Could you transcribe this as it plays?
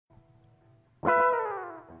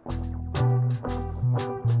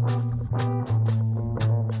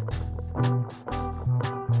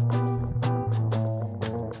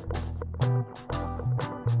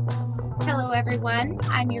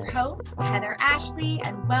everyone. I'm your host, Heather Ashley,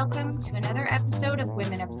 and welcome to another episode of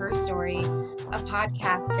Women of Her Story, a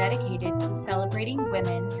podcast dedicated to celebrating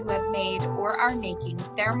women who have made or are making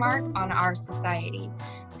their mark on our society.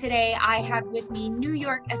 Today, I have with me New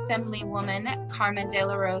York Assemblywoman, Carmen de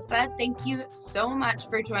la Rosa. Thank you so much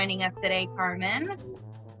for joining us today, Carmen.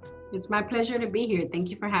 It's my pleasure to be here. Thank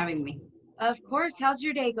you for having me. Of course. How's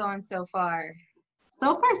your day going so far?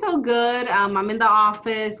 So far, so good. I'm in the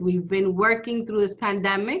office. We've been working through this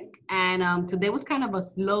pandemic, and today was kind of a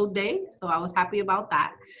slow day, so I was happy about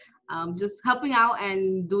that. Just helping out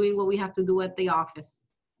and doing what we have to do at the office.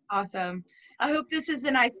 Awesome. I hope this is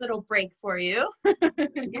a nice little break for you.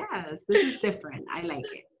 Yes, this is different. I like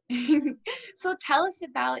it. So tell us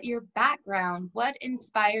about your background. What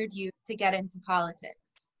inspired you to get into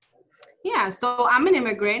politics? Yeah, so I'm an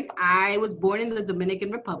immigrant. I was born in the Dominican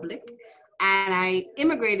Republic, and I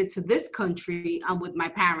immigrated to this country with my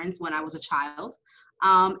parents when I was a child.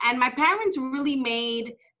 And my parents really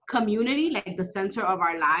made community like the center of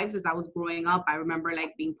our lives as I was growing up. I remember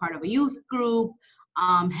like being part of a youth group,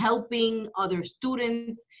 helping other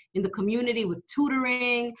students in the community with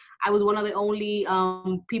tutoring. I was one of the only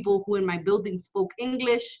people who in my building spoke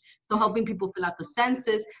English, so helping people fill out the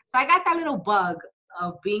census. So I got that little bug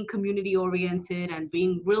of being community oriented and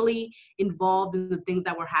being really involved in the things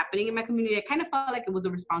that were happening in my community. I kind of felt like it was a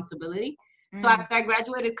responsibility. So after I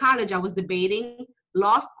graduated college, I was debating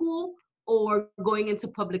law school or going into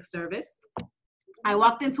public service. I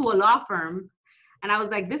walked into a law firm and I was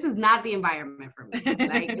like, this is not the environment for me.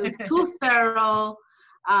 Like, it was too sterile,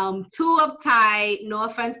 too uptight. No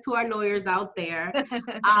offense to our lawyers out there.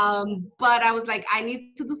 But I was like, I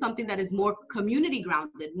need to do something that is more community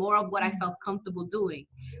grounded, more of what I felt comfortable doing.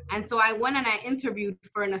 And so I went and I interviewed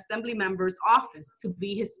for an assembly member's office to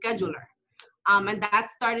be his scheduler. And that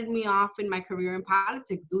started me off in my career in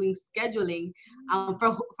politics, doing scheduling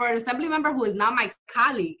for an assembly member who is not my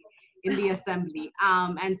colleague in the assembly.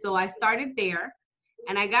 And so I started there,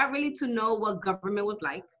 and I got really to know what government was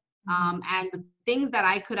like, and the things that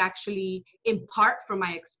I could actually impart from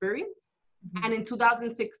my experience. And in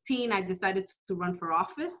 2016, I decided to run for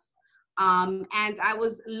office. And I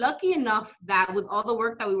was lucky enough that with all the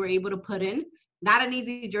work that we were able to put in, not an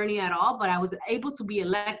easy journey at all, but I was able to be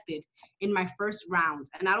elected in my first round.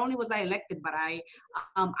 And not only was I elected, but I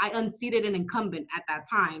unseated an incumbent at that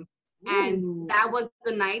time. And that was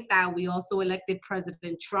the night that we also elected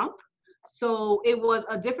President Trump. So it was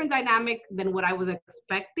a different dynamic than what I was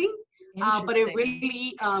expecting, but it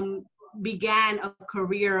really began a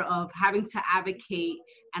career of having to advocate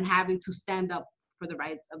and having to stand up for the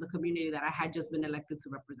rights of the community that I had just been elected to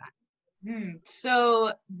represent.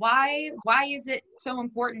 So why is it so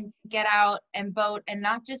important to get out and vote, and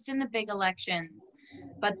not just in the big elections,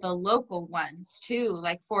 but the local ones too,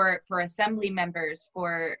 like for assembly members,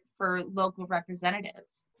 for local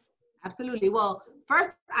representatives? Absolutely. Well,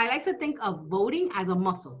 first, I like to think of voting as a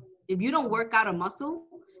muscle. If you don't work out a muscle,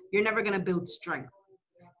 you're never going to build strength.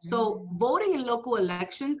 So voting in local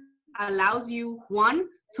elections allows you, one,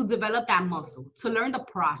 to develop that muscle, to learn the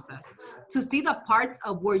process, to see the parts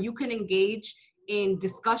of where you can engage in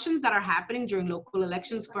discussions that are happening during local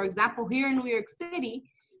elections. For example, here in New York City,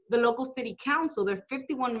 the local city council, there are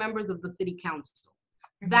 51 members of the city council.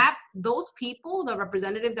 Those people, the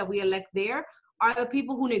representatives that we elect there, are the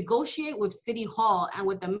people who negotiate with City Hall and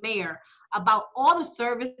with the mayor about all the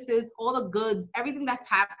services, all the goods, everything that's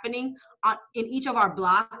happening in each of our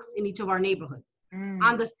blocks, in each of our neighborhoods.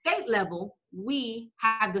 On the state level, we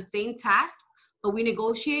have the same task, but we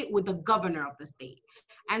negotiate with the governor of the state.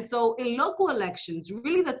 And so in local elections,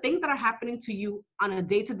 really the things that are happening to you on a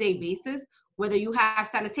day-to-day basis, whether you have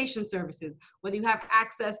sanitation services, whether you have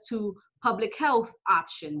access to public health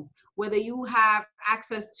options, whether you have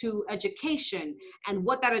access to education and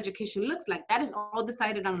what that education looks like, that is all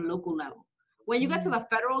decided on a local level. When you get to the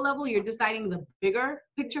federal level, you're deciding the bigger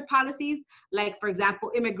picture policies, like, for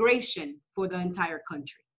example, immigration for the entire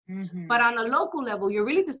country. But on a local level, you're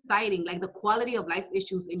really deciding like the quality of life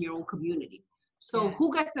issues in your own community. So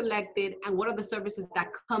who gets elected and what are the services that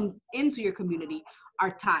comes into your community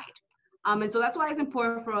are tied. And so that's why it's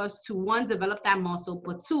important for us to, one, develop that muscle,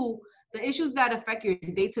 but two, the issues that affect your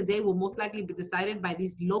day-to-day will most likely be decided by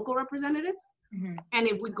these local representatives. And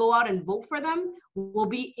if we go out and vote for them, we'll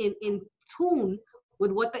be in tune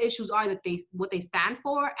with what the issues are, what they stand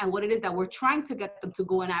for, and what it is that we're trying to get them to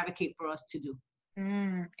go and advocate for us to do.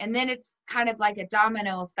 And then it's kind of like a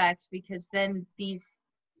domino effect, because then it's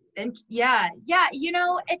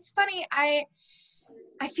funny.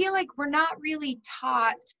 I feel like we're not really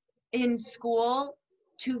taught in school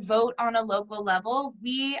to vote on a local level,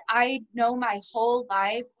 I know my whole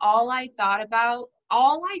life, all I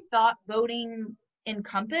thought voting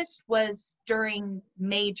encompassed was during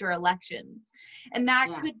major elections. And that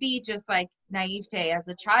could be just like naivete as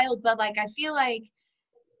a child, but like I feel like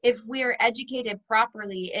if we're educated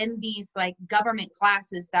properly in these like government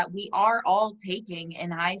classes that we are all taking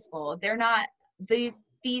in high school, they're not, these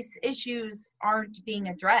issues aren't being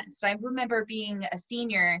addressed. I remember being a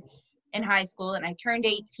senior in high school and I turned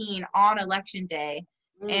 18 on election day.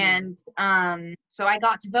 And so I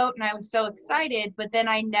got to vote and I was so excited, but then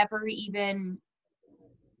I never even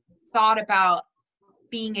thought about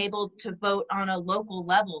being able to vote on a local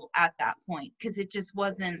level at that point, because it just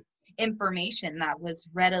wasn't information that was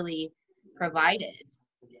readily provided.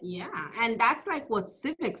 Yeah, and that's like what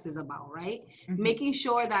civics is about, right? Making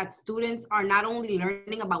sure that students are not only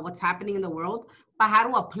learning about what's happening in the world, but how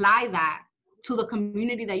to apply that to the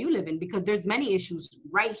community that you live in, because there's many issues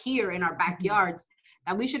right here in our backyards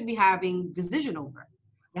that we should be having decision over.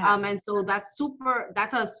 And so that's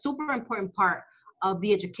a super important part of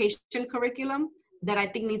the education curriculum that I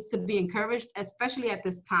think needs to be encouraged, especially at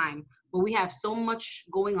this time where we have so much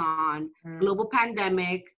going on, global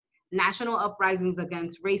pandemic, national uprisings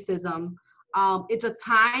against racism. It's a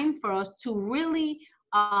time for us to really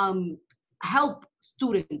help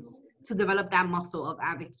students to develop that muscle of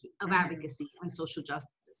advocacy and social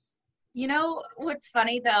justice. You know, what's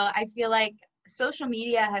funny though, I feel like social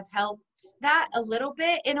media has helped that a little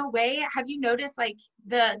bit in a way. Have you noticed like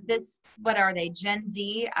what are they, Gen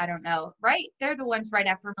Z? I don't know, right? They're the ones right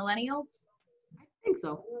after millennials. I think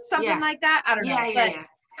so. Something like that. I don't know.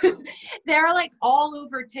 But they're like all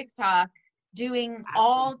over TikTok doing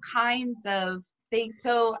all kinds of things.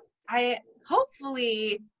 So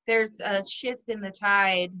hopefully there's a shift in the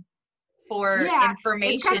tide for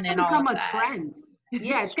information and all of that. It's kind of become a trend.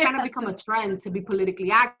 Yeah, it's kind of become a trend to be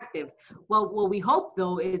politically active. Well, what we hope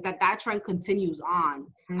though is that trend continues on,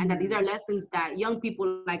 and that these are lessons that young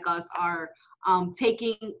people like us are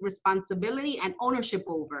taking responsibility and ownership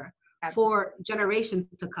over. Absolutely. For generations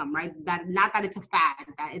to come, right? That not that it's a fad,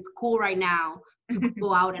 that it's cool right now to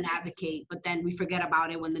go out and advocate, but then we forget about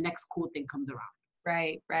it when the next cool thing comes around.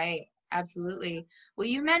 Right. Absolutely. Well,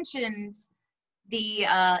 you mentioned the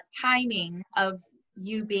timing of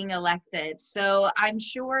you being elected. So I'm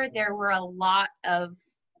sure there were a lot of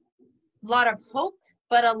hope,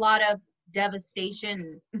 but a lot of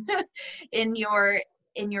devastation in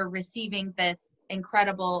your receiving this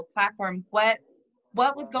incredible platform.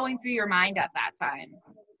 What was going through your mind at that time?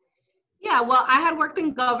 Yeah, well, I had worked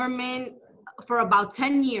in government for about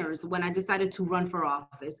 10 years when I decided to run for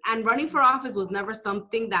office. And running for office was never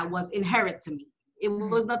something that was inherent to me. It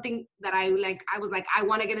was nothing that I was like, I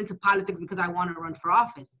want to get into politics because I want to run for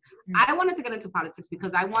office. I wanted to get into politics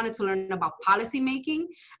because I wanted to learn about policy making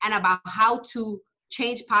and about how to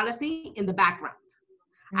change policy in the background.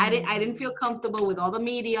 I didn't feel comfortable with all the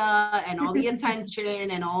media and all the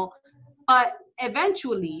attention and all, but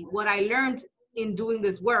eventually what I learned in doing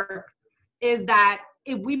this work is that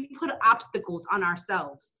if we put obstacles on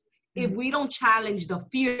ourselves, if we don't challenge the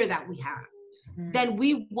fear that we have, then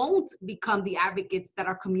we won't become the advocates that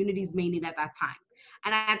our communities may need at that time.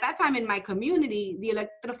 And at that time in my community, the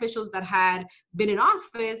elected officials that had been in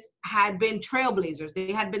office had been trailblazers.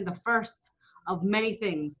 They had been the first of many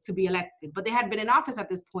things to be elected, but they had been in office at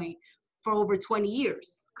this point for over 20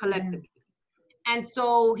 years collectively. And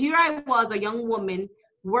so here I was, a young woman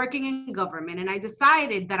working in government, and I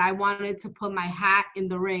decided that I wanted to put my hat in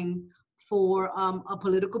the ring for a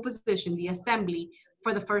political position, the assembly,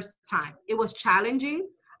 for the first time. It was challenging.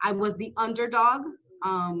 I was the underdog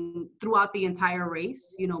throughout the entire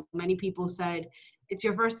race. You know, many people said, it's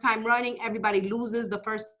your first time running, everybody loses the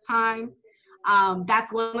first time.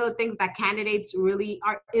 That's one of the things that candidates really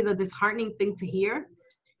is a disheartening thing to hear.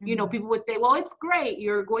 You know, people would say, well, it's great,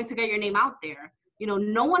 you're going to get your name out there. You know,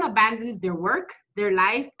 no one abandons their work, their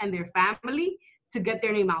life, and their family to get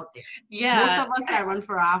their name out there. Yeah. Most of us that run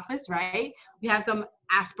for office, right? We have some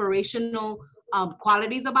aspirational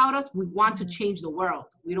qualities about us. We want to change the world.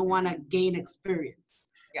 We don't want to gain experience.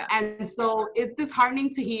 Yeah. And so it's disheartening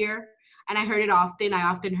to hear. And I heard it often. I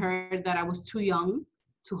often heard that I was too young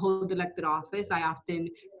to hold elected office. I often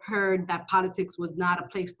heard that politics was not a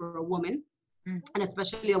place for a woman. And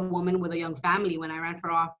especially a woman with a young family. When I ran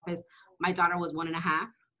for office, my daughter was 1.5.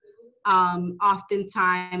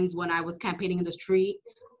 Oftentimes when I was campaigning in the street,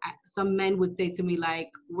 some men would say to me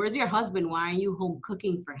like, where's your husband? Why aren't you home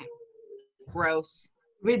cooking for him? Gross.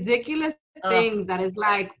 Ridiculous things that is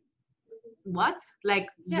like, what? Like,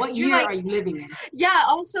 what year are you living in? Yeah,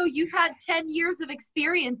 also you've had 10 years of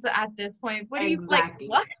experience at this point. What do you like?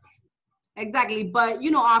 What? Exactly. But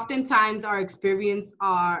oftentimes our experiences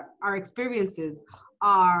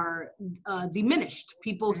are diminished.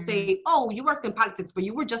 People Mm, say, "Oh, you worked in politics, but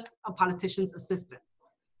you were just a politician's assistant."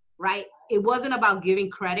 Right? It wasn't about giving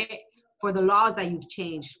credit for the laws that you've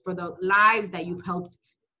changed, for the lives that you've helped,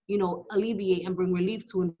 alleviate and bring relief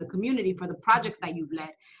to in the community, for the projects that you've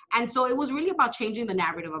led. And so it was really about changing the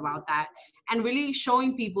narrative about that and really showing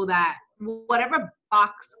people that whatever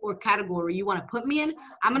box or category you want to put me in,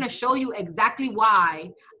 I'm going to show you exactly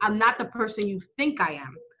why I'm not the person you think I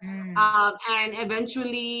am. mm, And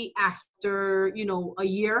eventually, after a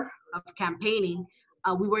year of campaigning,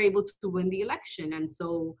 we were able to win the election.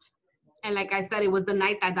 And like I said, it was the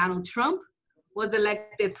night that Donald Trump was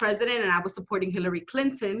elected president, and I was supporting Hillary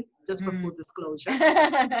Clinton, just for full mm. disclosure.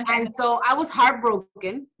 And so I was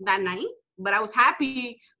heartbroken that night, but I was happy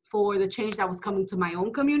for the change that was coming to my own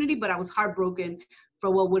community, but I was heartbroken for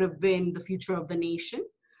what would have been the future of the nation.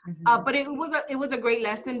 Mhm, But it was a great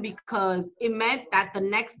lesson because it meant that the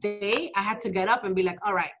next day I had to get up and be like,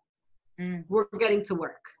 all right, mm, we're getting to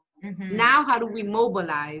work. mhm, Now, how do we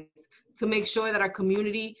mobilize to make sure that our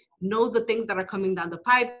community knows the things that are coming down the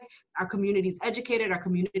pipe? Our community is educated, our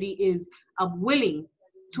community is willing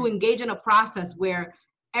to engage in a process where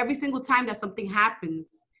every single time that something happens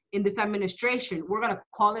in this administration, we're going to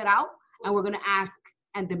call it out and we're going to ask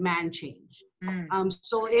and demand change. mm.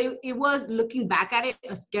 So it was, looking back at it,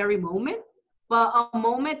 a scary moment, but a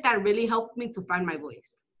moment that really helped me to find my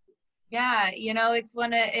voice. Yeah, it's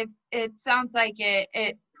it sounds like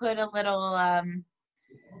it put a little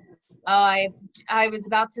oh, I was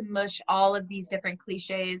about to mush all of these different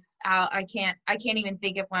cliches out. I can't even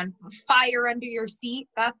think of one. Fire under your seat.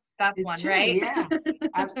 That's It's one, true. right? Yeah,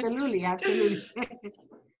 absolutely. Absolutely.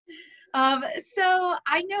 So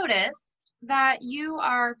I noticed that you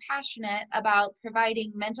are passionate about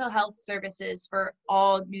providing mental health services for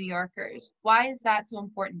all New Yorkers. Why is that so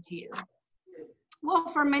important to you? Well,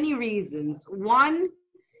 for many reasons. One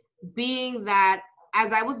being that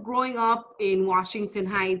as I was growing up in Washington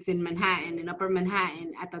Heights, in Manhattan, in Upper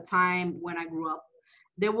Manhattan, at the time when I grew up,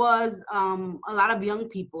 there was a lot of young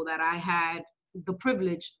people that I had the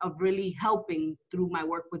privilege of really helping through my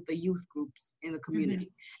work with the youth groups in the Mm-hmm.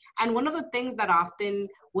 community. And one of the things that often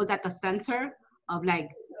was at the center of like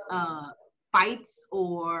uh, fights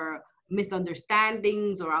or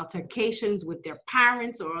misunderstandings or altercations with their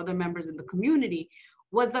parents or other members in the community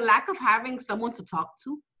was the lack of having someone to talk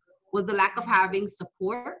to, was the lack of having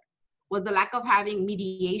support, was the lack of having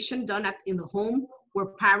mediation done in the home where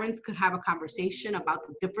parents could have a conversation about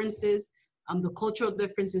the differences, the cultural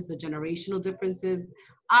differences, the generational differences.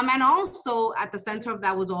 And also at the center of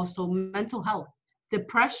that was also mental health,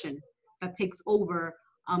 depression that takes over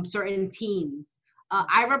certain teens.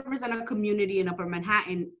 I represent a community in Upper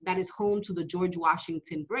Manhattan that is home to the George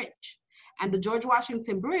Washington Bridge. And the George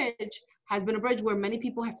Washington Bridge has been a bridge where many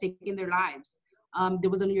people have taken their lives. There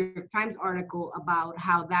was a New York Times article about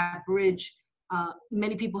how that bridge,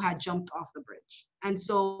 many people had jumped off the bridge. And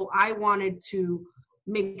so I wanted to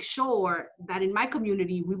make sure that in my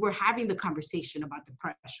community, we were having the conversation about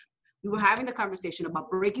depression. We were having the conversation about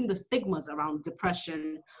breaking the stigmas around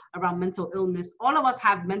depression, around mental illness. All of us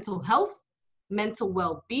have mental health, mental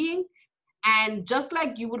well-being. And just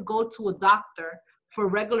like you would go to a doctor for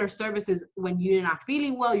regular services when you're not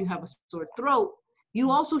feeling well, you have a sore throat, you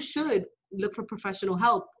also should look for professional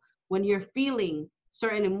help when you're feeling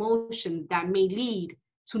certain emotions that may lead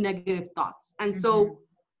to negative thoughts. And Mm-hmm. so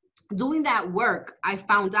doing that work, I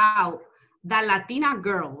found out that Latina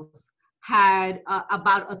girls had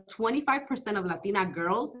about a 25% of Latina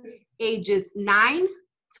girls ages 9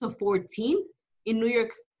 to 14 in New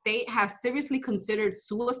York State have seriously considered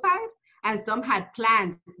suicide, and some had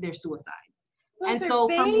planned their suicide. Those And are so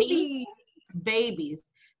for me, babies. babies,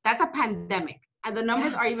 that's a pandemic. And the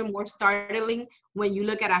numbers Yeah. are even more startling when you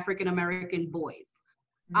look at African American boys.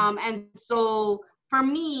 Mm, And so for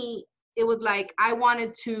me, it was like I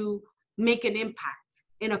wanted to make an impact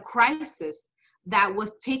in a crisis that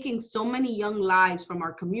was taking so many young lives from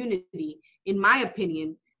our community, in my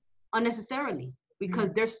opinion, unnecessarily, because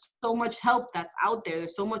mm, there's so much help that's out there.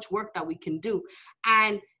 There's so much work that we can do.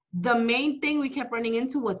 And the main thing we kept running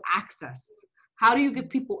into was access. How do you give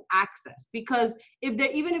people access? Because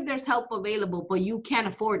even if there's help available, but you can't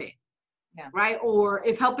afford it, yeah. right? Or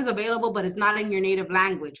if help is available, but it's not in your native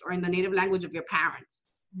language or in the native language of your parents,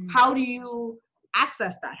 Mm, how do you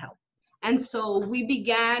access that help? And so we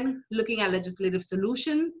began looking at legislative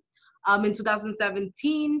solutions. In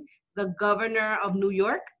 2017, the governor of New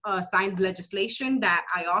York signed legislation that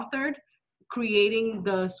I authored, creating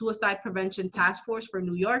the Suicide Prevention Task Force for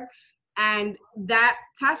New York. And that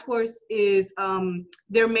task force is,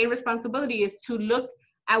 their main responsibility is to look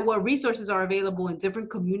at what resources are available in different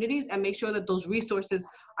communities and make sure that those resources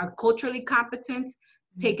are culturally competent,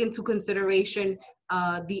 take into consideration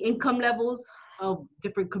the income levels of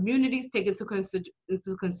different communities, take into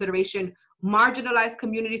consideration marginalized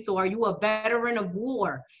communities. So are you a veteran of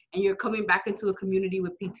war and you're coming back into the community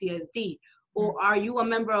with PTSD? Or are you a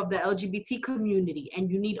member of the LGBT community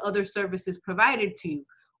and you need other services provided to you?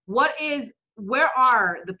 Where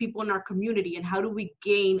are the people in our community, and how do we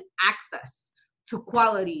gain access to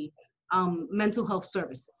quality mental health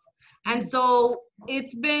services? And so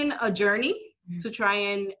it's been a journey to try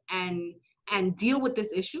and deal with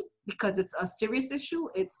this issue, because it's a serious issue,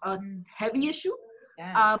 it's a heavy issue,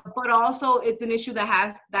 but also it's an issue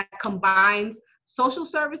that combines social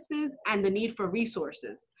services and the need for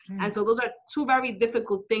resources. And so those are two very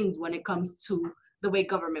difficult things when it comes to the way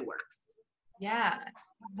government works. Yeah.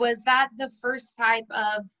 Was that the first type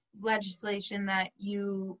of legislation that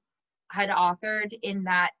you had authored in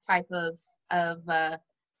that type of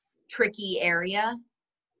tricky area?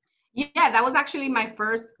 Yeah, that was actually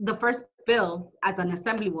the first bill as an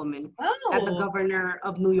Assemblywoman that the governor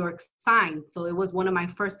of New York signed. So it was one of my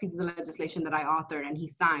first pieces of legislation that I authored and he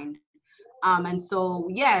signed. And so,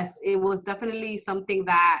 yes, it was definitely something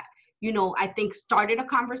that, I think started a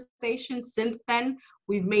conversation. Since then,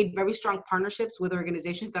 we've made very strong partnerships with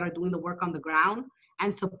organizations that are doing the work on the ground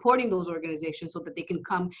and supporting those organizations so that they can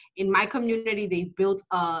come. In my community, they built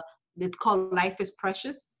it's called Life is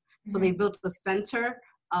Precious. So they built a center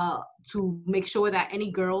to make sure that any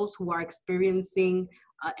girls who are experiencing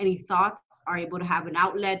any thoughts are able to have an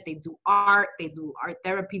outlet. They do art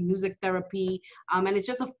therapy, music therapy, and it's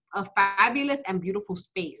just a fabulous and beautiful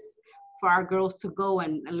space for our girls to go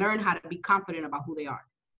and learn how to be confident about who they are.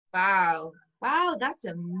 Wow, that's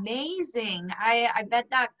amazing. I bet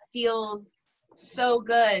that feels so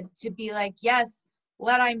good to be like, yes,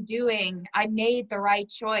 what I'm doing, I made the right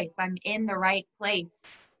choice. I'm in the right place.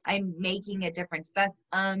 I'm making a difference. That's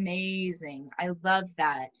amazing. I love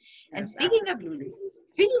that. And Yes,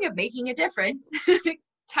 speaking of making a difference,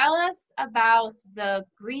 tell us about the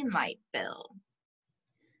Green Light Bill.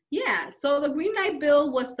 Yeah, so the Green Light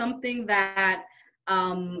Bill was something that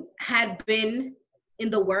had been in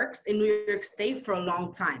the works in New York State for a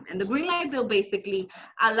long time. And the Green Light Bill basically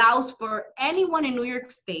allows for anyone in New York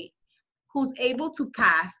State who's able to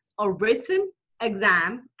pass a written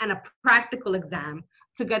exam and a practical exam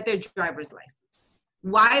to get their driver's license.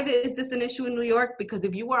 Why is this an issue in New York? Because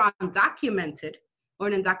if you are undocumented or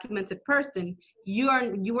an undocumented person, you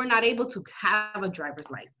are not able to have a driver's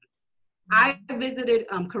license. I visited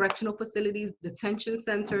correctional facilities, detention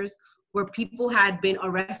centers, where people had been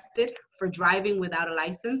arrested for driving without a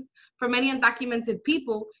license. For many undocumented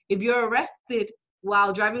people, if you're arrested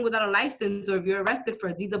while driving without a license, or if you're arrested for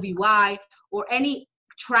a DWI or any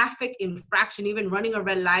traffic infraction, even running a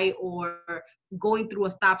red light or going through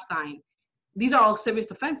a stop sign, these are all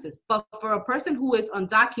serious offenses. But for a person who is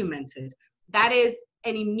undocumented, that is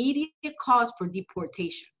an immediate cause for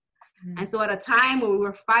deportation. And so at a time where we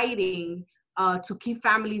were fighting to keep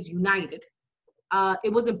families united,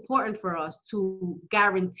 it was important for us to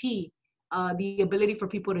guarantee the ability for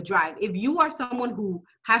people to drive. If you are someone who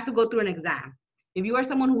has to go through an exam, if you are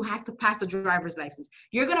someone who has to pass a driver's license,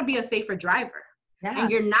 you're going to be a safer driver. Yeah.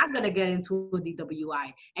 And you're not going to get into a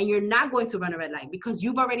DWI, and you're not going to run a red light because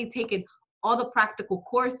you've already taken all the practical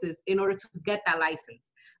courses in order to get that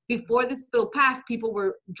license. Before this bill passed, people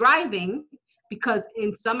were driving because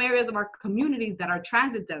in some areas of our communities that are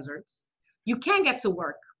transit deserts, you can't get to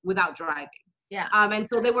work without driving. Yeah. And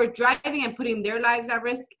so they were driving and putting their lives at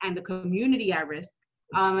risk and the community at risk.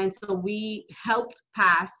 And so we helped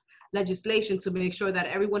pass legislation to make sure that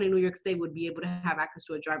everyone in New York State would be able to have access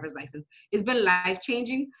to a driver's license. It's been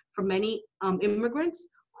life-changing for many immigrants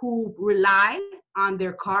who rely on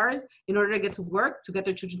their cars in order to get to work, to get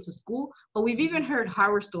their children to school. But we've even heard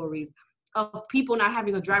horror stories of people not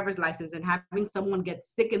having a driver's license and having someone get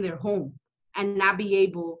sick in their home and not be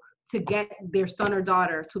able to get their son or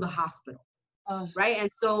daughter to the hospital. Right? And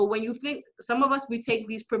so when you think, some of us, we take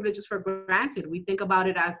these privileges for granted. We think about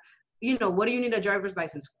it as, what do you need a driver's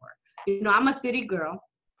license for? I'm a city girl.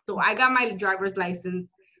 So I got my driver's license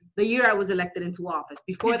the year I was elected into office.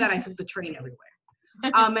 Before that, I took the train everywhere.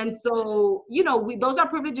 And so, those are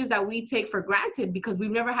privileges that we take for granted because we've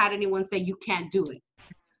never had anyone say you can't do it.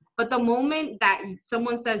 But the moment that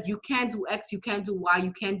someone says you can't do X, you can't do Y,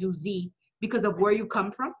 you can't do Z because of where you come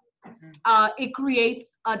from, it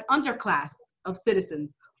creates an underclass of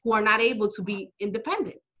citizens who are not able to be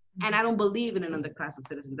independent. And I don't believe in an underclass of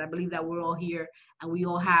citizens. I believe that we're all here and we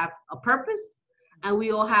all have a purpose and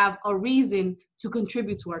we all have a reason to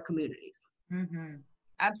contribute to our communities. Mm-hmm.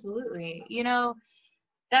 Absolutely. You know,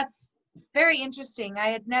 that's very interesting. I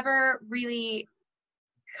had never really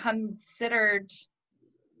considered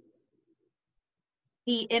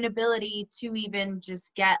the inability to even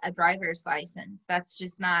just get a driver's license. That's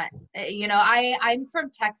just not, you know, I'm from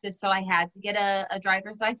Texas, so I had to get a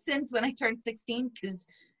driver's license when I turned 16 because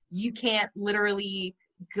you can't literally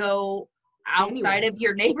go outside of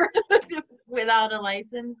your neighborhood without a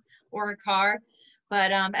license or a car.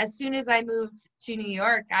 But as soon as I moved to New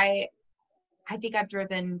York, I think I've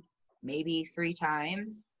driven maybe 3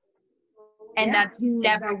 times. And that's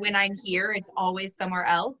never when I'm here. It's always somewhere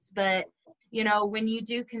else. But, you know, when you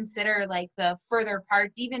do consider like the further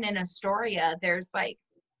parts, even in Astoria, there's like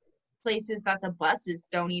places that the buses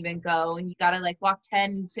don't even go. And you got to like walk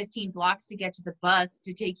 10, 15 blocks to get to the bus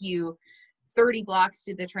to take you 30 blocks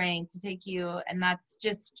to the train to take you. And that's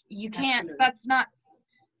just, you can't, that's not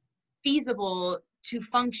feasible to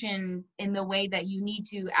function in the way that you need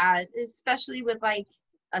to, as especially with like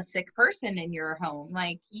a sick person in your home.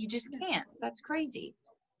 Like you just can't. That's crazy.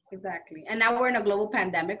 Exactly. And now we're in a global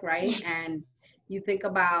pandemic, right? And you think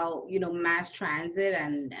about, you know, mass transit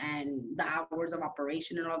and the hours of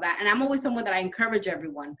operation and all that. And I'm always someone that I encourage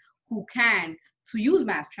everyone who can to use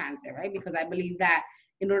mass transit, right? Because I believe that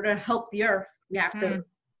in order to help the earth, we have to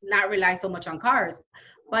not rely so much on cars.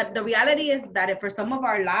 But the reality is that if for some of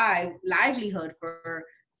our livelihood, for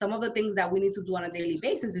some of the things that we need to do on a daily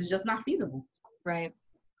basis, is just not feasible. Right.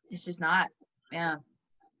 It's just not. Yeah.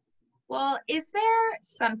 Well, is there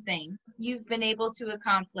something you've been able to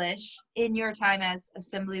accomplish in your time as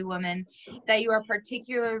Assemblywoman that you are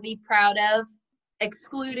particularly proud of,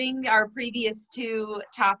 excluding our previous 2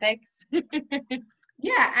 topics?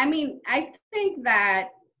 Yeah, I mean, I think that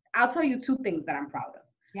I'll tell you 2 things that I'm proud of.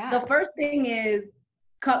 Yeah. The first thing is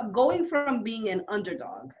going from being an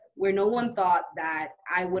underdog, where no one thought that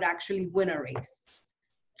I would actually win a race,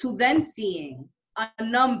 to then seeing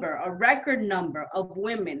a record number of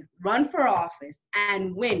women run for office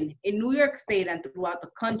and win in New York State and throughout the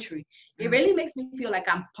country. It really makes me feel like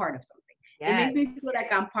I'm part of something. Yes. It makes me feel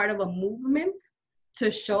like I'm part of a movement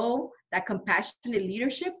to show that compassionate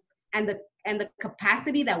leadership and the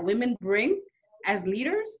capacity that women bring as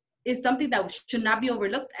leaders is something that should not be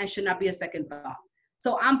overlooked and should not be a second thought.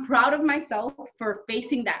 So I'm proud of myself for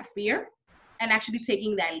facing that fear and actually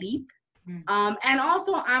taking that leap. And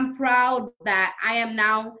also I'm proud that I am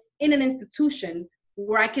now in an institution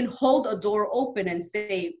where I can hold a door open and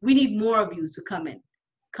say, we need more of you to come in.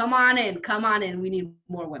 Come on in, we need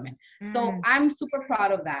more women. So I'm super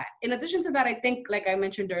proud of that. In addition to that, I think, like I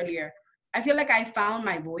mentioned earlier, I feel like I found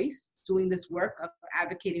my voice doing this work of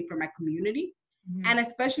advocating for my community, and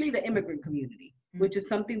especially the immigrant community, which is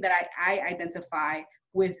something that I identify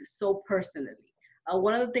with so personally.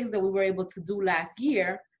 One of the things that we were able to do last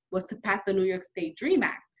year was to pass the New York State DREAM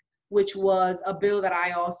Act, which was a bill that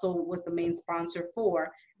I also was the main sponsor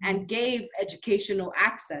for, and gave educational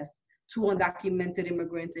access to undocumented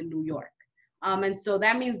immigrants in New York. And so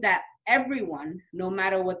that means that everyone, no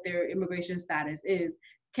matter what their immigration status is,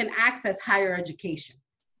 can access higher education.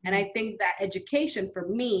 And I think that education for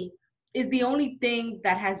me is the only thing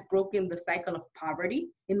that has broken the cycle of poverty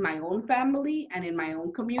in my own family and in my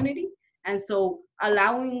own community. And so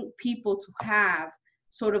allowing people to have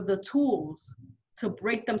sort of the tools to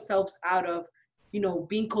break themselves out of, you know,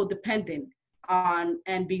 being codependent on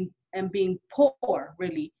and being poor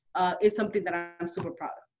really is something that I'm super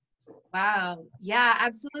proud of. Wow. Yeah,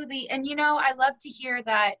 absolutely. And you know, I love to hear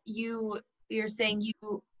that you're saying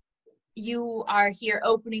you are here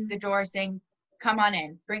opening the door saying, come on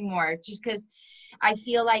in, bring more, just because I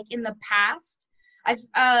feel like in the past I've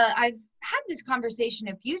had this conversation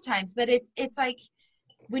a few times, but it's like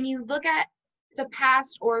when you look at the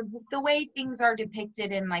past or the way things are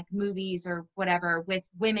depicted in like movies or whatever with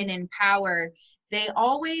women in power, they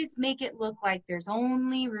always make it look like there's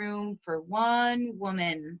only room for one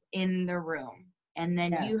woman in the room. And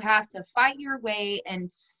then you have to fight your way and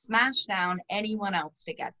smash down anyone else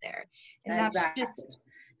to get there. And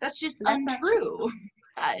that's just untrue.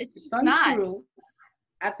 It's just untrue. Not.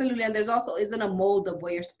 Absolutely. And there's also isn't a mold of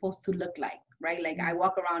what you're supposed to look like, right? Like I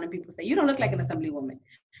walk around and people say, you don't look like an Assemblywoman.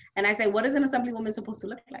 And I say, what is an Assemblywoman supposed to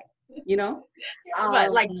look like? You know?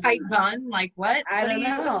 What, like tight bun? Like what? I don't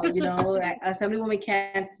know. You know, Assemblywoman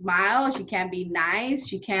can't smile. She can't be nice.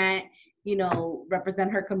 She can't, you know,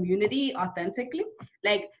 represent her community authentically.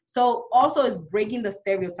 Like, so also is breaking the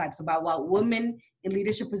stereotypes about what women in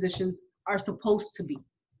leadership positions are supposed to be,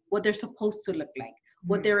 what they're supposed to look like,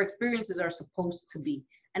 what their experiences are supposed to be.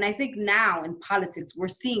 And I think now in politics, we're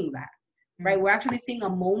seeing that, right? We're actually seeing a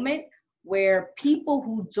moment where people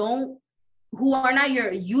who are not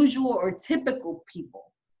your usual or typical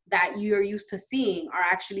people that you're used to seeing are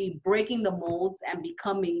actually breaking the molds and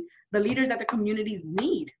becoming the leaders that the communities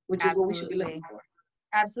need, which is what we should be looking Absolutely. for.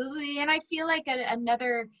 Absolutely. And I feel like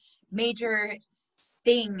another major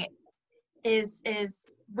thing is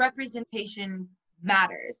representation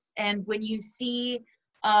matters. And when you see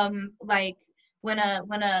like when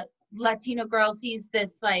a Latino girl sees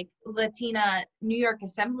this like Latina New York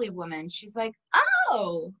Assemblywoman, she's like,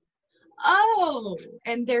 oh,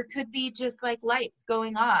 and there could be just like lights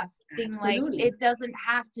going off, being like, Absolutely. it doesn't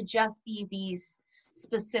have to just be these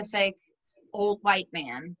specific old white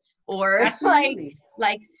man or Absolutely.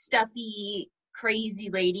 like stuffy crazy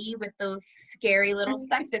lady with those scary little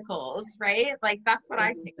spectacles, right? Like that's what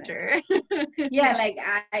I picture. Yeah, like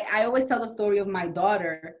I always tell the story of my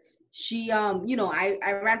daughter. She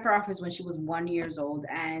I ran for office when she was 1 years old,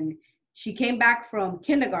 and she came back from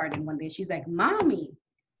kindergarten one day. She's like, Mommy,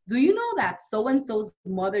 do you know that so and so's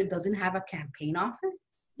mother doesn't have a campaign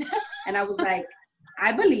office? And I was like,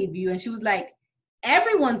 I believe you. And she was like,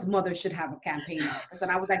 everyone's mother should have a campaign office. And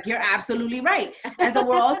I was like, you're absolutely right. And so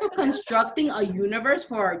we're also constructing a universe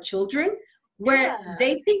for our children where Yeah.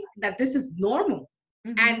 they think that this is normal.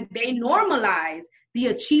 And they normalize the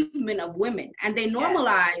achievement of women, and they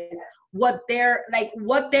normalize what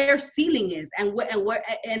their ceiling is, and what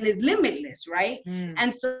is limitless, right?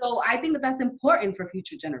 And so I think that that's important for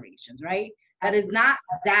future generations, right? That is not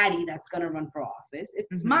daddy that's going to run for office,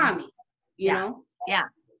 it's mommy, you know. Yeah,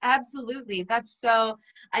 absolutely. That's so,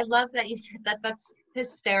 I love that you said that. That's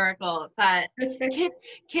hysterical. That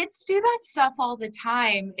kids do that stuff all the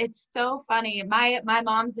time. It's so funny. My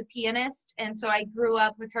mom's a pianist, and so I grew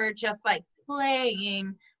up with her just like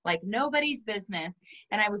playing like nobody's business.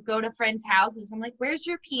 And I would go to friends' houses. I'm like, "Where's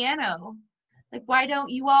your piano? Like, why don't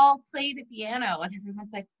you all play the piano?" And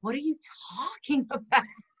everyone's like, "What are you talking about?"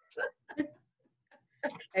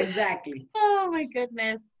 Exactly. Oh my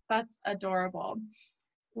goodness, that's adorable.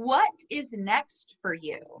 What is next for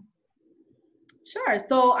you? Sure.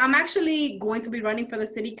 So I'm actually going to be running for the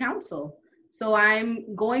city council. So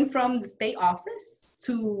I'm going from the state office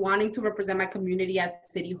to wanting to represent my community at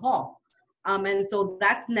City Hall. And so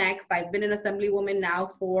that's next. I've been an Assemblywoman now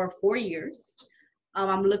for 4 years.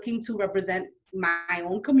 I'm looking to represent my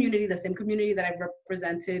own community, the same community that I've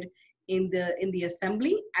represented in the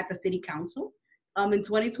assembly at the city council. In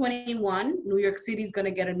 2021, New York City is going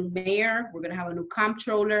to get a new mayor. We're going to have a new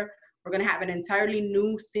comptroller. We're going to have an entirely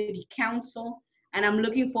new city council. And I'm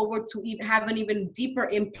looking forward to have an even deeper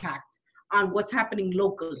impact on what's happening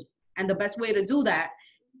locally. And the best way to do that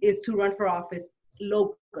is to run for office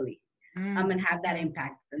locally and have that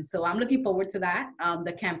impact. And so I'm looking forward to that.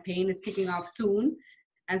 The campaign is kicking off soon.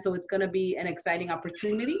 And so it's going to be an exciting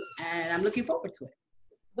opportunity. And I'm looking forward to it.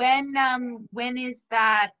 When is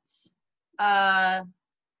that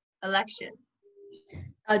election?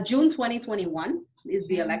 June 2021 is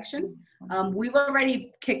the election. We've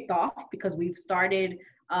already kicked off because we've started,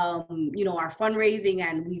 our fundraising,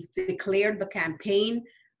 and we've declared the campaign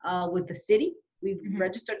with the city. We've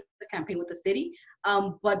registered the campaign with the city,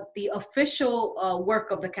 but the official work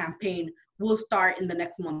of the campaign will start in the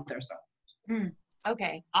next month or so.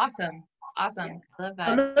 Okay, awesome. Awesome. Yeah. Love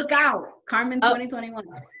that. So look out, Carmen 2021.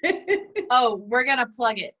 Oh, we're going to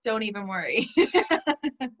plug it. Don't even worry.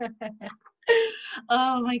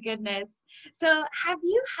 Oh my goodness. So have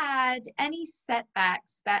you had any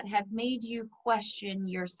setbacks that have made you question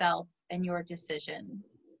yourself and your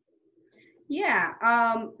decisions? Yeah,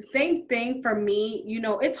 same thing for me.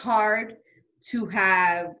 It's hard to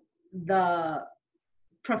have the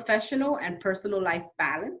professional and personal life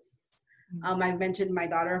balance. I've mentioned my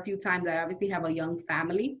daughter a few times. I obviously have a young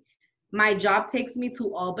family. My job takes me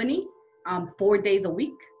to Albany 4 days a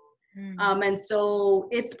week. And so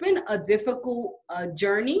it's been a difficult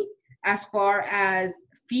journey as far as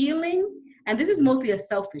feeling, and this is mostly a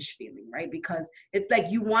selfish feeling, right? Because it's like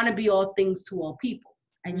you want to be all things to all people,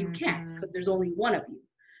 and you can't because there's only one of you.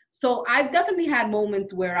 So I've definitely had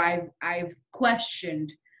moments where I've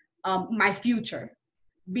questioned my future,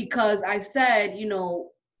 because I've said,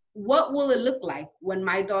 what will it look like when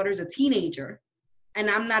my daughter's a teenager and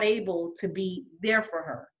I'm not able to be there for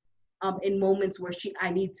her in moments where I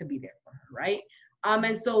need to be there for her, right?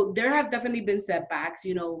 And so there have definitely been setbacks.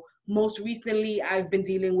 Most recently, I've been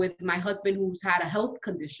dealing with my husband who's had a health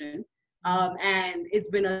condition, and it's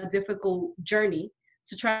been a difficult journey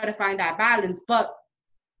to try to find that balance. But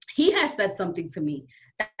he has said something to me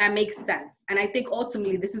that makes sense. And I think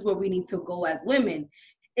ultimately this is where we need to go as women,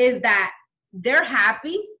 is that they're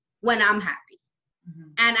happy when I'm happy.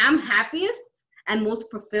 And I'm happiest and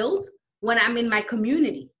most fulfilled when I'm in my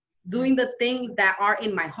community. doing the things that are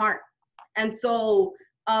in my heart. And so,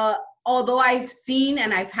 although I've seen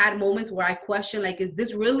and I've had moments where I question, like, is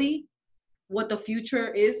this really what the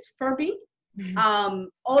future is for me?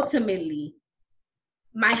 Ultimately,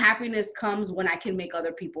 my happiness comes when I can make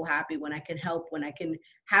other people happy, when I can help, when I can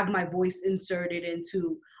have my voice inserted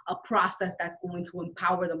into a process that's going to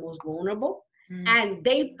empower the most vulnerable. And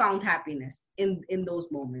they found happiness in those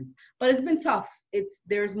moments. But it's been tough.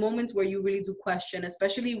 There's moments where you really do question,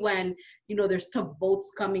 especially when, there's tough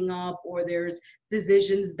votes coming up, or there's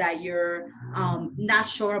decisions that you're not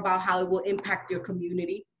sure about how it will impact your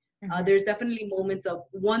community. There's definitely moments of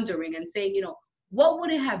wondering and saying, what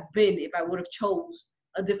would it have been if I would have chose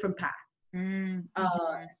a different path?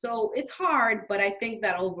 So it's hard, but I think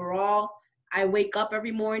that overall, I wake up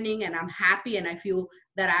every morning and I'm happy, and I feel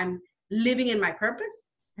that I'm living in my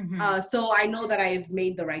purpose. So I know that I've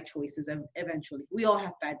made the right choices eventually. We all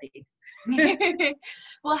have bad days.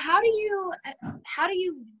 Well, how do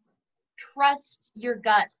you trust your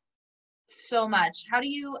gut so much? How do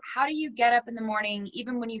you get up in the morning,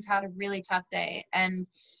 even when you've had a really tough day, and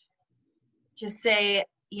just say,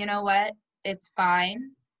 you know what, it's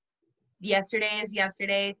fine. Yesterday is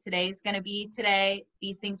yesterday. Today's going to be today.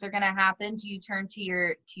 These things are going to happen. Do you turn to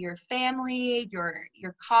your family, your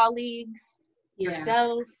colleagues,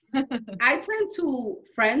 yourself? I turn to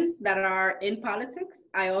friends that are in politics.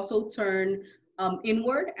 I also turn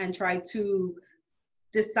inward and try to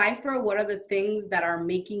decipher what are the things that are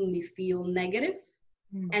making me feel negative,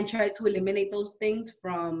 and try to eliminate those things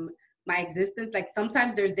from my existence. Like,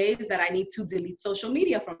 sometimes there's days that I need to delete social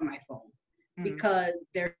media from my phone because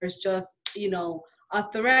there's just, a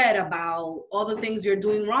thread about all the things you're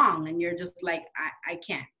doing wrong, and you're just like, I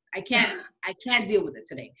can't deal with it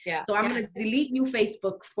today. So I'm going to delete you,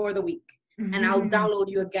 Facebook, for the week, and I'll download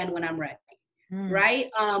you again when I'm ready. Right?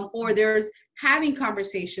 Or there's having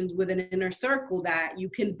conversations with an inner circle that you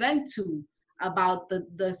can vent to about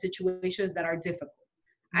the situations that are difficult.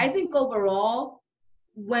 I think overall,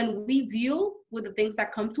 when we deal with the things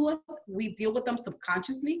that come to us, we deal with them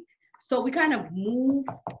subconsciously. So we kind of move,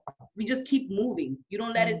 we just keep moving. You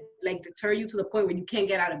don't let it like deter you to the point where you can't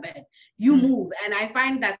get out of bed. You move. And I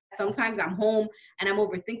find that sometimes I'm home and I'm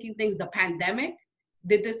overthinking things. The pandemic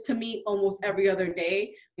did this to me almost every other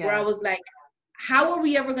day, where I was like, how are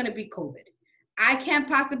we ever going to beat COVID? I can't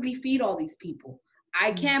possibly feed all these people.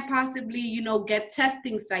 I can't possibly, get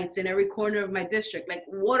testing sites in every corner of my district. Like,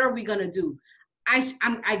 what are we going to do?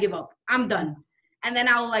 I give up. I'm done. And then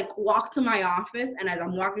I'll like walk to my office, and as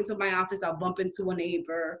I'm walking to my office, I'll bump into a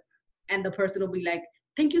neighbor, and the person will be like,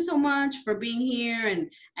 thank you so much for being here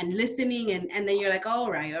and listening. And then you're like,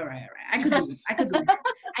 all right. I could do this.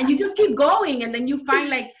 And you just keep going. And then you find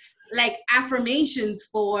like affirmations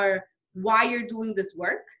for why you're doing this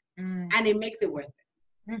work, and it makes it worth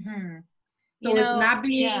it. So it's not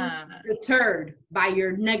being deterred by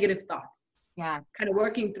your negative thoughts. Kind of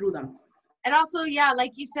working through them. And also,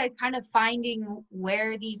 like you said, kind of finding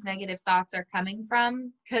where these negative thoughts are coming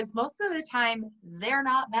from, because most of the time they're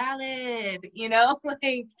not valid,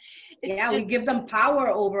 like we give them power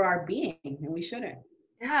over our being, and we shouldn't.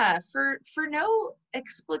 For no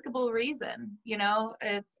explicable reason.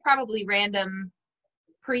 It's probably random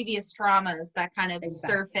previous traumas that kind of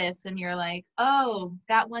surface, and you're like, oh,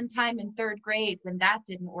 that one time in third grade when that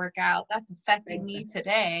didn't work out, that's affecting me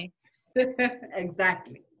today.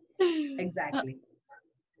 Exactly.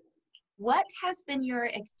 What has been your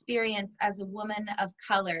experience as a woman of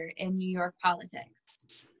color in New York politics?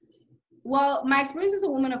 Well, my experience as a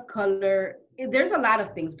woman of color, there's a lot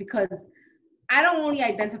of things, because I don't only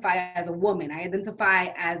identify as a woman. I identify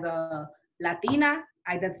as a Latina.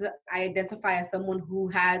 I identify as someone who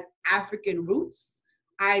has African roots.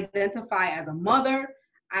 I identify as a mother.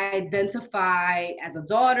 I identify as a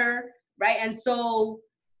daughter, right? And so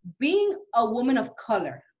being a woman of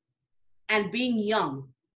color and being young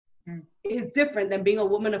is different than being a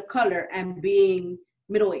woman of color and being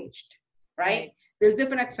middle-aged, right? There's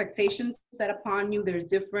different expectations set upon you. There's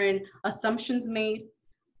different assumptions made.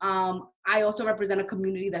 I also represent a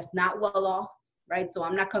community that's not well off, right? So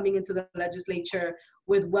I'm not coming into the legislature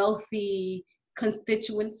with wealthy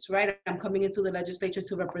constituents, right? I'm coming into the legislature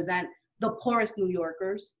to represent the poorest New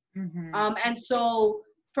Yorkers. And so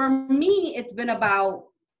for me, it's been about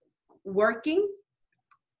working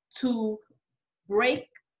to break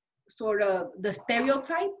sort of the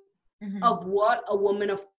stereotype of what a woman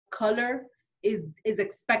of color is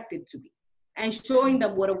expected to be, and showing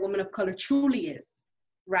them what a woman of color truly is,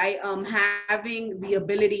 right? Having the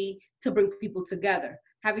ability to bring people together,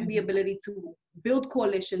 having the ability to build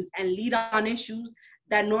coalitions and lead on issues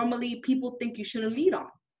that normally people think you shouldn't lead on,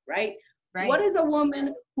 right? Right. What is a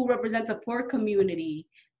woman who represents a poor community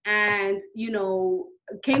and,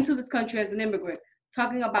 came to this country as an immigrant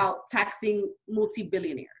talking about taxing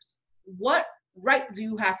multi-billionaires? What right do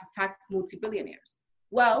you have to tax multi-billionaires?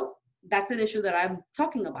 Well, that's an issue that I'm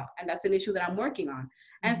talking about, and that's an issue that I'm working on.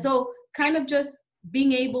 And so kind of just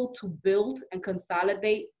being able to build and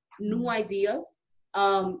consolidate new ideas,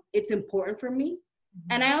 it's important for me.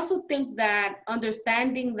 And I also think that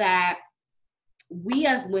understanding that we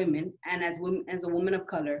as women and as women, as a woman of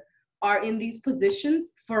color, are in these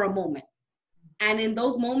positions for a moment. And in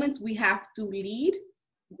those moments, we have to lead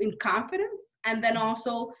in confidence and then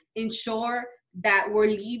also ensure that we're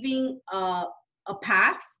leaving a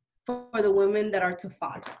path for the women that are to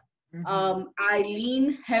follow. I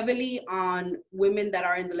lean heavily on women that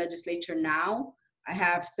are in the legislature now. I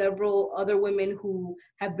have several other women who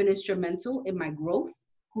have been instrumental in my growth,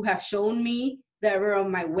 who have shown me the error of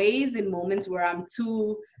my ways in moments where I'm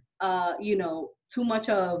too much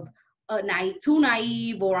of too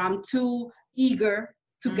naive, or I'm too eager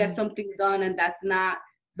to get something done, and that's not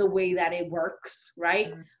the way that it works,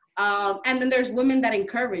 right? And then there's women that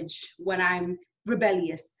encourage when I'm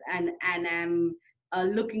rebellious and I'm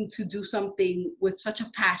looking to do something with such a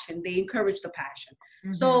passion. They encourage the passion.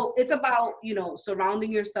 So it's about,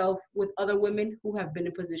 surrounding yourself with other women who have been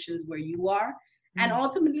in positions where you are, and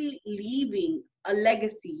ultimately leaving a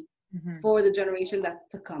legacy for the generation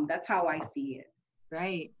that's to come. That's how I see it.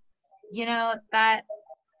 Right.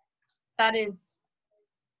 That is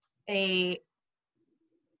I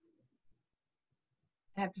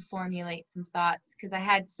have to formulate some thoughts because I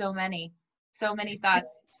had so many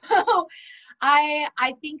thoughts.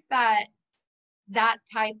 I think that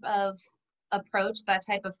type of approach, that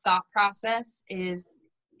type of thought process is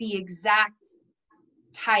the exact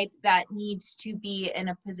type that needs to be in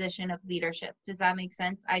a position of leadership. Does that make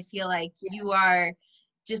sense? I feel like you are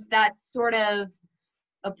just that sort of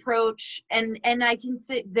approach, and I can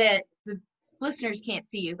see that the listeners can't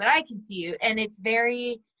see you, but I can see you, and it's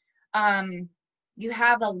very you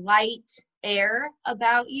have a light air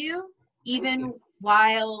about you, even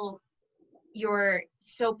while you're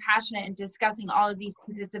so passionate and discussing all of these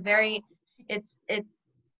things. It's a very it's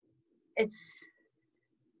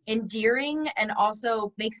endearing, and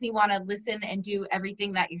also makes me want to listen and do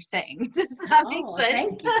everything that you're saying. Does that make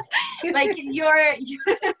sense? Thank you. Like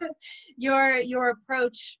your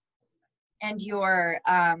approach and your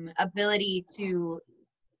ability to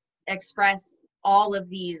express all of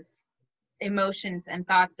these emotions and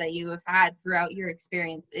thoughts that you have had throughout your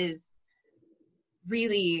experience is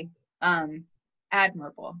really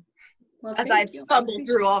admirable. Well, as I you. fumble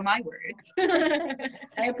through all my words.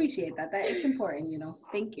 I appreciate that. It's important,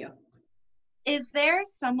 Thank you. Is there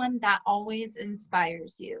someone that always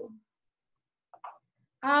inspires you?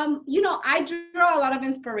 I draw a lot of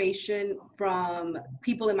inspiration from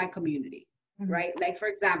people in my community, right? Like, for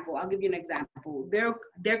example, I'll give you an example.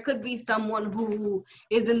 There could be someone who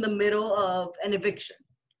is in the middle of an eviction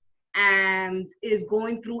and is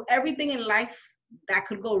going through everything in life that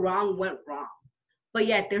could go wrong, went wrong, but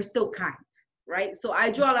yet they're still kind, right? So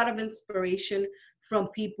I draw a lot of inspiration from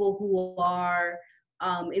people who are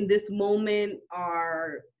in this moment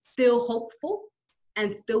are still hopeful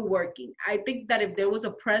and still working. I think that if there was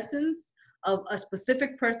a presence of a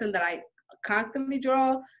specific person that I constantly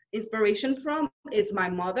draw inspiration from, it's my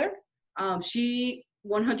mother. She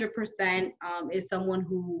 100% is someone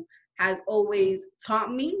who has always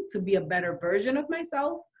taught me to be a better version of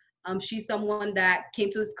myself. She's someone that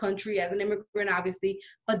came to this country as an immigrant, obviously,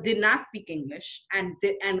 but did not speak English and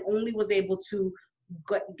only was able to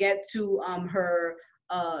get to her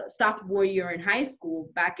sophomore year in high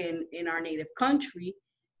school back in our native country.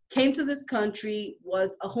 Came to this country,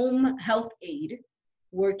 was a home health aide,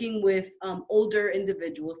 working with older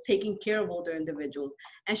individuals, taking care of older individuals.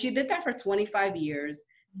 And she did that for 25 years,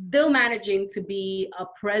 still managing to be a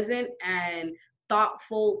present and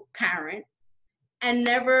thoughtful parent, and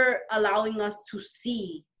never allowing us to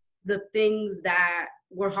see the things that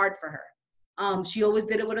were hard for her. She always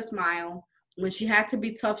did it with a smile. When she had to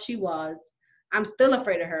be tough, she was. I'm still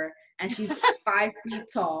afraid of her, and she's 5 feet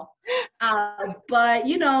tall. But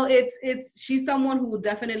she's someone who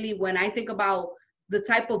definitely, when I think about the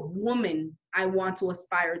type of woman I want to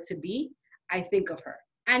aspire to be, I think of her.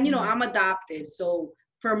 And I'm adopted, so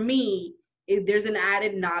for me, there's an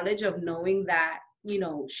added knowledge of knowing that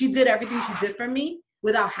she did everything she did for me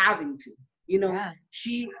without having to.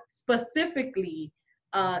 She specifically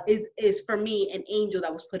is for me an angel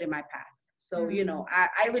that was put in my path. So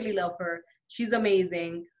I really love her. She's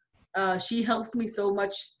amazing. She helps me so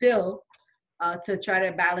much still to try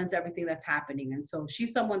to balance everything that's happening. And so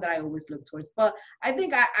she's someone that I always look towards. But I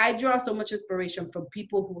think I draw so much inspiration from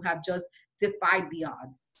people who have just defied the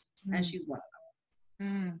odds. And she's one of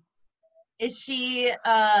them. Is she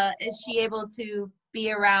able to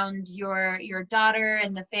be around your daughter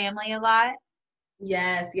and the family a lot?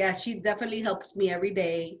 Yes, she definitely helps me every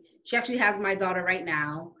day. She actually has my daughter right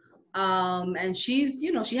now. And she's,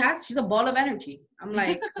 she's a ball of energy. I'm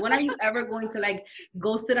like, when are you ever going to like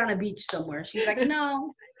go sit on a beach somewhere? She's like,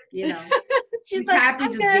 no, she's like, happy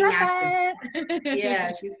just being active.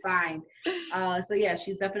 Yeah, she's fine. So yeah,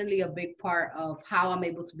 she's definitely a big part of how I'm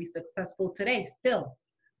able to be successful today still,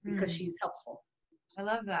 because she's helpful. I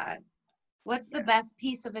love that. What's the best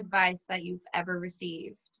piece of advice that you've ever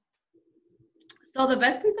received? So the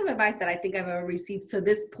best piece of advice that I think I've ever received to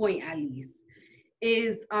this point, at least,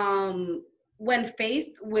 is when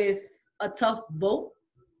faced with a tough vote,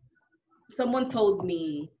 someone told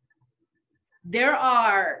me there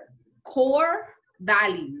are core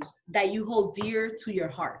values that you hold dear to your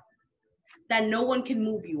heart that no one can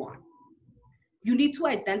move you on. You need to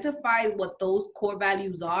identify what those core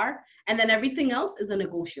values are, and then everything else is a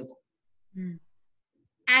negotiable.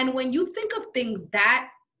 And when you think of things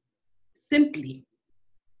that simply,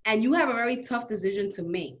 and you have a very tough decision to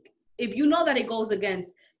make, if you know that it goes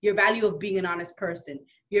against your value of being an honest person,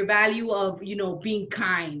 your value of, being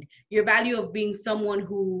kind, your value of being someone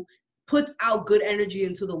who puts out good energy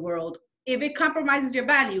into the world, if it compromises your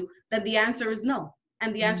value, then the answer is no.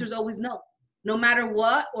 And the answer is always no. No matter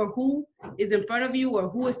what or who is in front of you or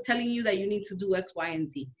who is telling you that you need to do X, Y, and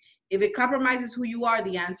Z. If it compromises who you are,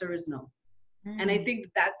 the answer is no. And I think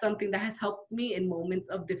that's something that has helped me in moments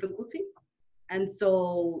of difficulty. And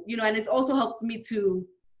so, and it's also helped me to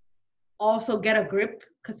also get a grip,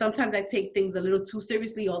 because sometimes I take things a little too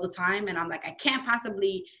seriously all the time. And I'm like, I can't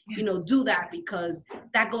possibly, do that because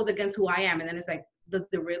that goes against who I am. And then it's like, does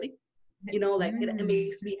it really? It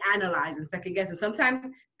makes me analyze and second guess. And sometimes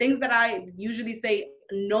things that I usually say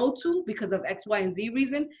no to because of X, Y, and Z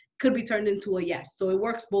reason could be turned into a yes. So it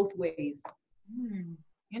works both ways.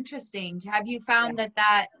 Interesting. Have you found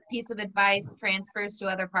that piece of advice transfers to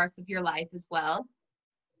other parts of your life as well?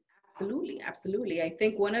 Absolutely. I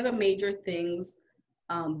think one of the major things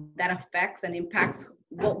that affects and impacts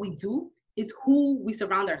what we do is who we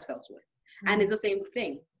surround ourselves with. And it's the same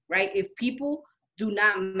thing, right? If people do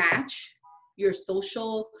not match your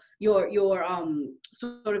social, your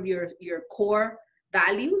sort of your core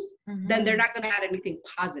values, then they're not going to add anything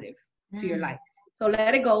positive to your life. So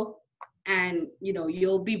let it go. And,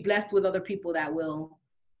 you'll be blessed with other people that will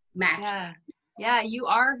match. Yeah, you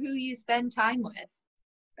are who you spend time with.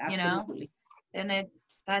 Absolutely. And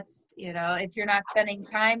that's if you're not spending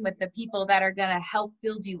time with the people that are going to help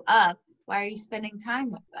build you up, why are you spending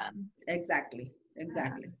time with them? Exactly.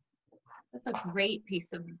 That's a great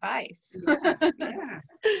piece of advice. Yeah.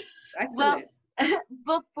 Excellent. Well,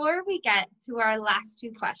 before we get to our last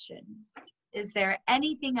two questions, is there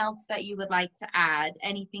anything else that you would like to add?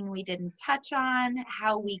 Anything we didn't touch on?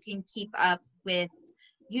 How we can keep up with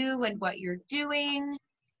you and what you're doing?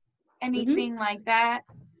 Anything like that?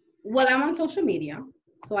 Well, I'm on social media,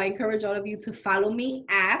 so I encourage all of you to follow me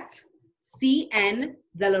at CN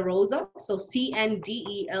De La Rosa. So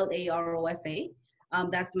CNDELAROSA.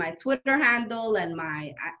 That's my Twitter handle and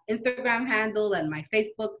my Instagram handle and my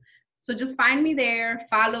Facebook. So just find me there,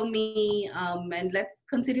 follow me, and let's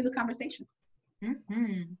continue the conversation.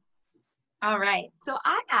 All right. So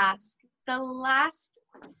I ask the last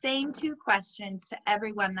same two questions to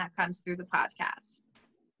everyone that comes through the podcast.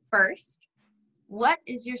 First, what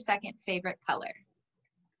is your second favorite color?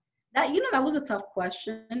 That was a tough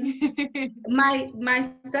question. My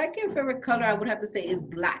second favorite color, I would have to say, is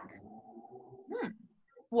black.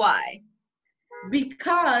 Why?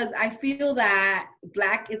 Because I feel that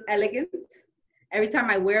black is elegant. Every time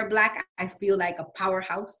I wear black, I feel like a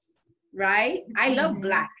powerhouse, right? I love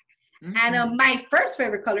black. And my first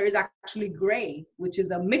favorite color is actually gray, which is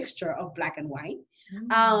a mixture of black and white.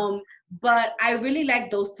 But I really like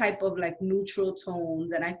those type of like neutral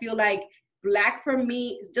tones. And I feel like black for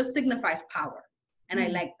me just signifies power. And I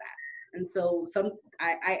like that. And so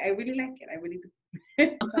I really like it. I really do.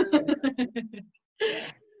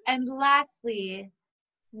 And lastly,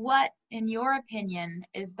 what, in your opinion,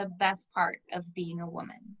 is the best part of being a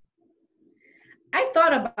woman? I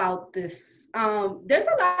thought about this. There's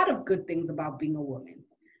a lot of good things about being a woman.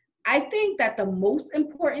 I think that the most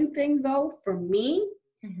important thing, though, for me,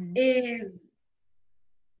 is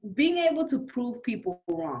being able to prove people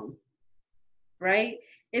wrong, right?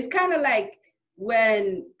 It's kind of like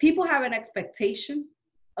when people have an expectation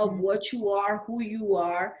of what you are, who you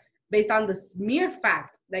are, based on the mere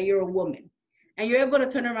fact that you're a woman. and you're able to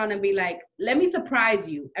turn around and be like, let me surprise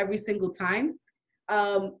you every single time.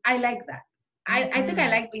 I like that. I think I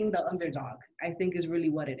like being the underdog, I think is really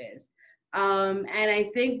what it is. And I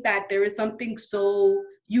think that there is something so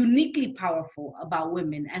uniquely powerful about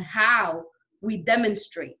women and how we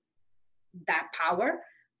demonstrate that power,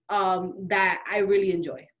 that I really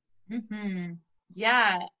enjoy.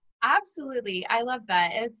 Yeah, absolutely. I love that.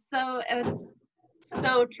 It's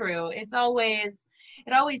so true. It always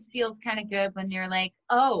feels kind of good when you're like,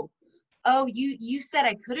 oh, you said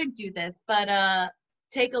I couldn't do this, but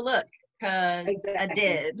take a look, because I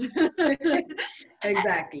did.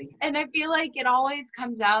 Exactly. And I feel like it always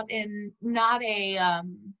comes out in not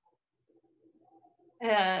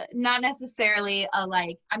necessarily a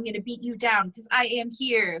like, I'm gonna beat you down because I am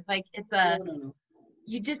here. Like, it's a No.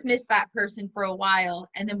 you just miss that person for a while,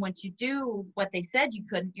 and then once you do what they said you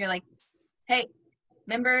couldn't, you're like, hey,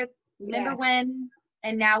 remember when,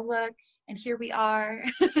 and now look, and here we are.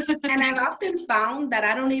 And I've often found that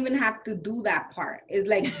I don't even have to do that part. It's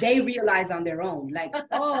like they realize on their own, like,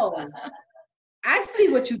 oh, I see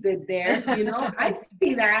what you did there, I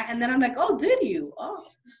see that. And then I'm like, oh, did you? Oh,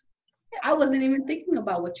 I wasn't even thinking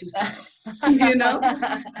about what you said,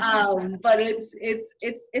 but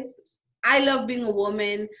it's I love being a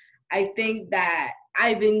woman. I think that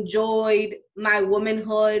I've enjoyed my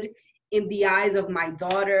womanhood in the eyes of my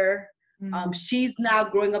daughter. She's now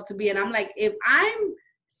growing up to be, and I'm like, if I'm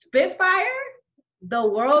Spitfire, the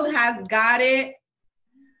world has got it.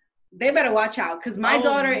 They better watch out, because my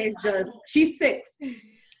daughter is she's 6.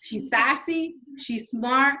 She's sassy, she's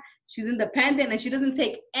smart, she's independent, and she doesn't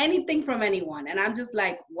take anything from anyone. And I'm just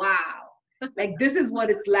like, wow. Like, this is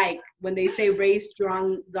what it's like when they say raise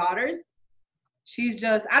strong daughters. She's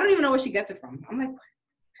I don't even know where she gets it from. I'm like,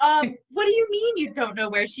 what do you mean you don't know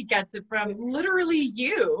where she gets it from? Literally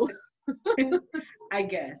you. I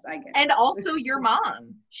guess. And also your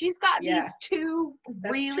mom. She's got these two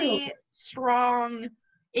really strong,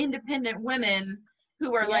 independent women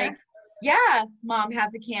who are like, yeah, mom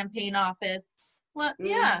has a campaign office. Well,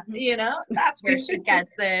 yeah, that's where she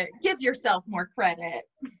gets it. Give yourself more credit.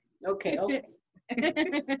 Okay.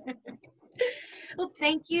 Well,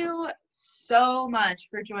 thank you so much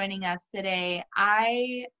for joining us today.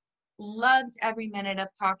 I loved every minute of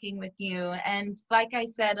talking with you. And like I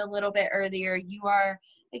said a little bit earlier, you are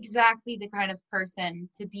exactly the kind of person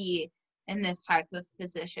to be in this type of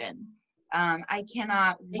position. I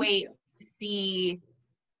cannot wait to see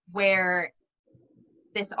where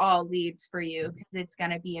this all leads for you, because it's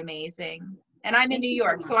going to be amazing. And I'm in New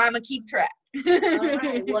York, so I'm going to keep track. All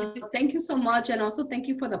right. Well, thank you so much. And also thank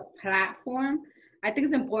you for the platform. I think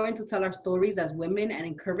it's important to tell our stories as women and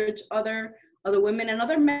encourage other women and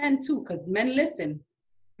other men too, because men listen,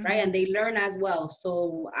 right? And they learn as well.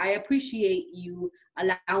 So I appreciate you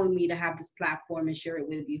allowing me to have this platform and share it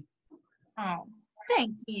with you. Oh,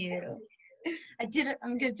 thank you.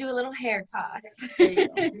 I'm going to do a little hair toss.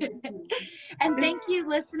 And thank you,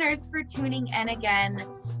 listeners, for tuning in again.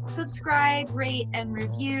 Subscribe, rate, and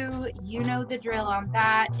review. You know the drill on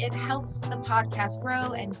that. It helps the podcast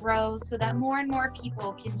grow and grow so that more and more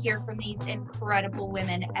people can hear from these incredible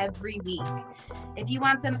women every week. If you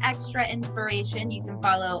want some extra inspiration, you can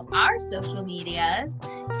follow our social medias: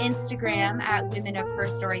 Instagram at Women of Her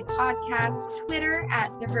Story Podcast, Twitter at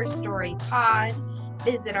The Her Story Pod.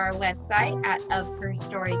 Visit our website at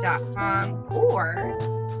ofherstory.com,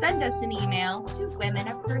 or send us an email to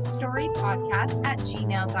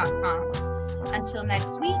womenofherstorypodcast@gmail.com. Until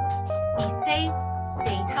next week, be safe,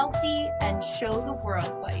 stay healthy, and show the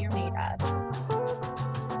world what you're made of.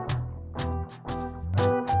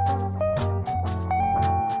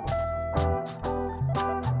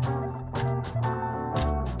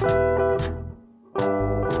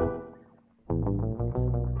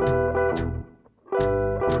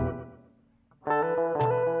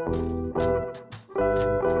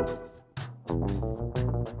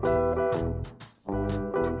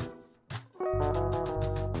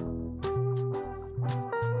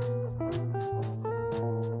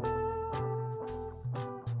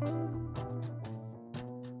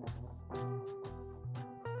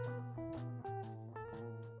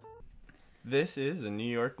 This is a New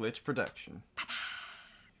York Glitch production.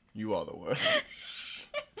 You are the worst.